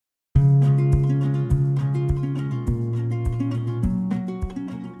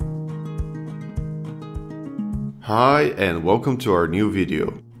Hi and welcome to our new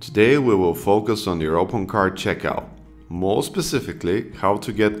video. Today we will focus on your OpenCart checkout. More specifically, how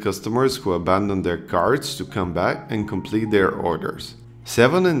to get customers who abandon their carts to come back and complete their orders.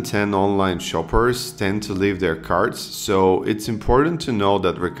 7 in 10 online shoppers tend to leave their carts, so it's important to know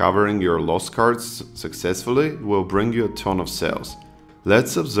that recovering your lost carts successfully will bring you a ton of sales.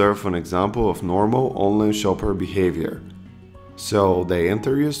 Let's observe an example of normal online shopper behavior. So they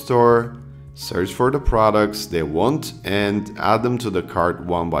enter your store, search for the products they want and add them to the cart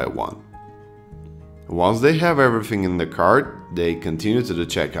one by one. Once they have everything in the cart, they continue to the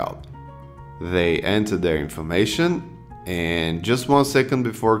checkout. They enter their information and just 1 second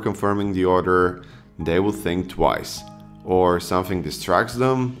before confirming the order, they will think twice. Or something distracts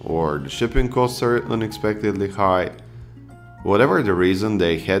them, or the shipping costs are unexpectedly high. Whatever the reason,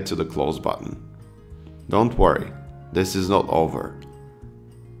 they head to the close button. Don't worry, this is not over.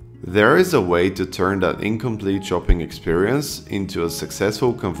 There is a way to turn that incomplete shopping experience into a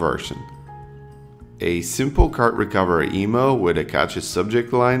successful conversion. A simple cart recovery email with a catchy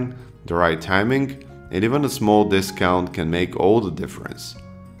subject line, the right timing, and even a small discount can make all the difference.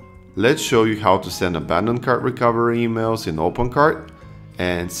 Let's show you how to send abandoned cart recovery emails in OpenCart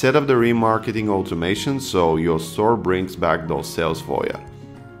and set up the remarketing automation so your store brings back those sales for you.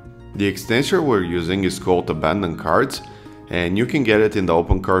 The extension we're using is called Abandoned Carts, and you can get it in the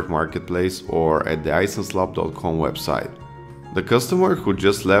OpenCart marketplace or at the iSenseLabs.com website. The customer who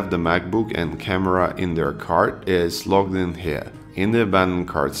just left the MacBook and camera in their cart is logged in here, in the Abandoned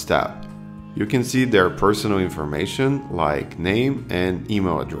Carts tab. You can see their personal information like name and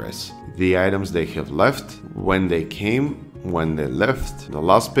email address, the items they have left, when they came, when they left, the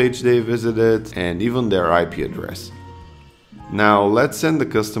last page they visited, and even their IP address. Now let's send the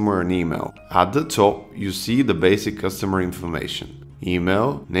customer an email. At the top, you see the basic customer information: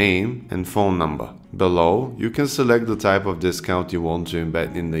 email, name, and phone number. Below, you can select the type of discount you want to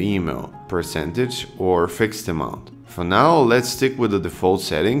embed in the email, percentage or fixed amount. For now, let's stick with the default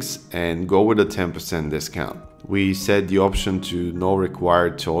settings and go with a 10% discount. We set the option to no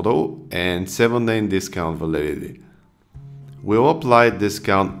required total and 7-day discount validity. We'll apply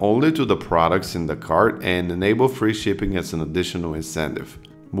discount only to the products in the cart and enable free shipping as an additional incentive.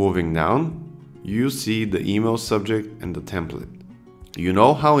 Moving down, you see the email subject and the template. You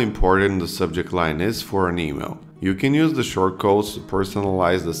know how important the subject line is for an email. You can use the shortcodes to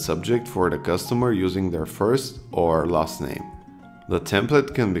personalize the subject for the customer using their first or last name. The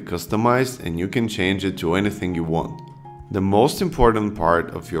template can be customized and you can change it to anything you want. The most important part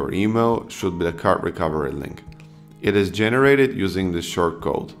of your email should be the cart recovery link. It is generated using this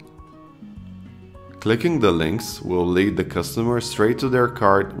shortcode. Clicking the links will lead the customer straight to their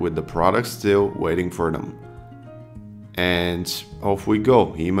cart with the product still waiting for them. And off we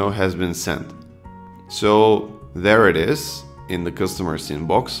go, email has been sent. So there it is in the customer's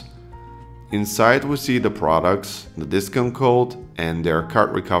inbox. Inside we see the products, the discount code, and their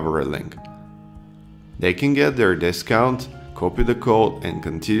cart recovery link. They can get their discount, copy the code, and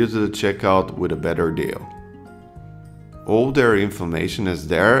continue to the checkout with a better deal. All their information is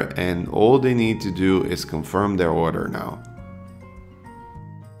there and all they need to do is confirm their order now.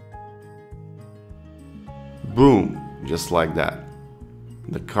 Boom, just like that.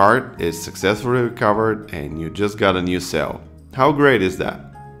 The cart is successfully recovered and you just got a new sale. How great is that?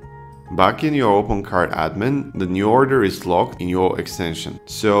 Back in your OpenCart admin, the new order is locked in your extension.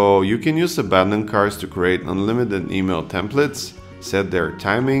 So you can use abandoned carts to create unlimited email templates, set their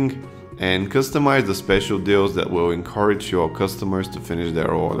timing, and customize the special deals that will encourage your customers to finish their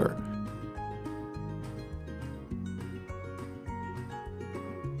order.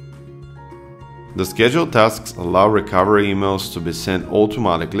 The scheduled tasks allow recovery emails to be sent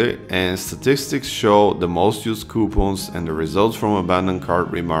automatically, and statistics show the most used coupons and the results from abandoned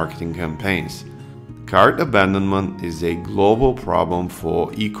cart remarketing campaigns. Cart abandonment is a global problem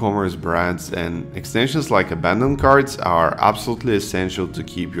for e-commerce brands, and extensions like abandoned carts are absolutely essential to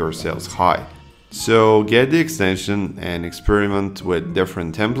keep your sales high. So get the extension and experiment with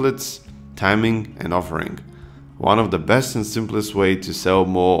different templates, timing, and offering. One of the best and simplest ways to sell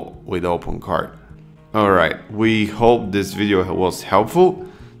more with OpenCart. Alright, we hope this video was helpful.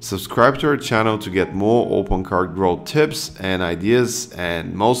 Subscribe to our channel to get more OpenCart growth tips and ideas,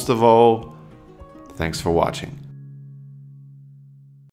 and most of all, thanks for watching.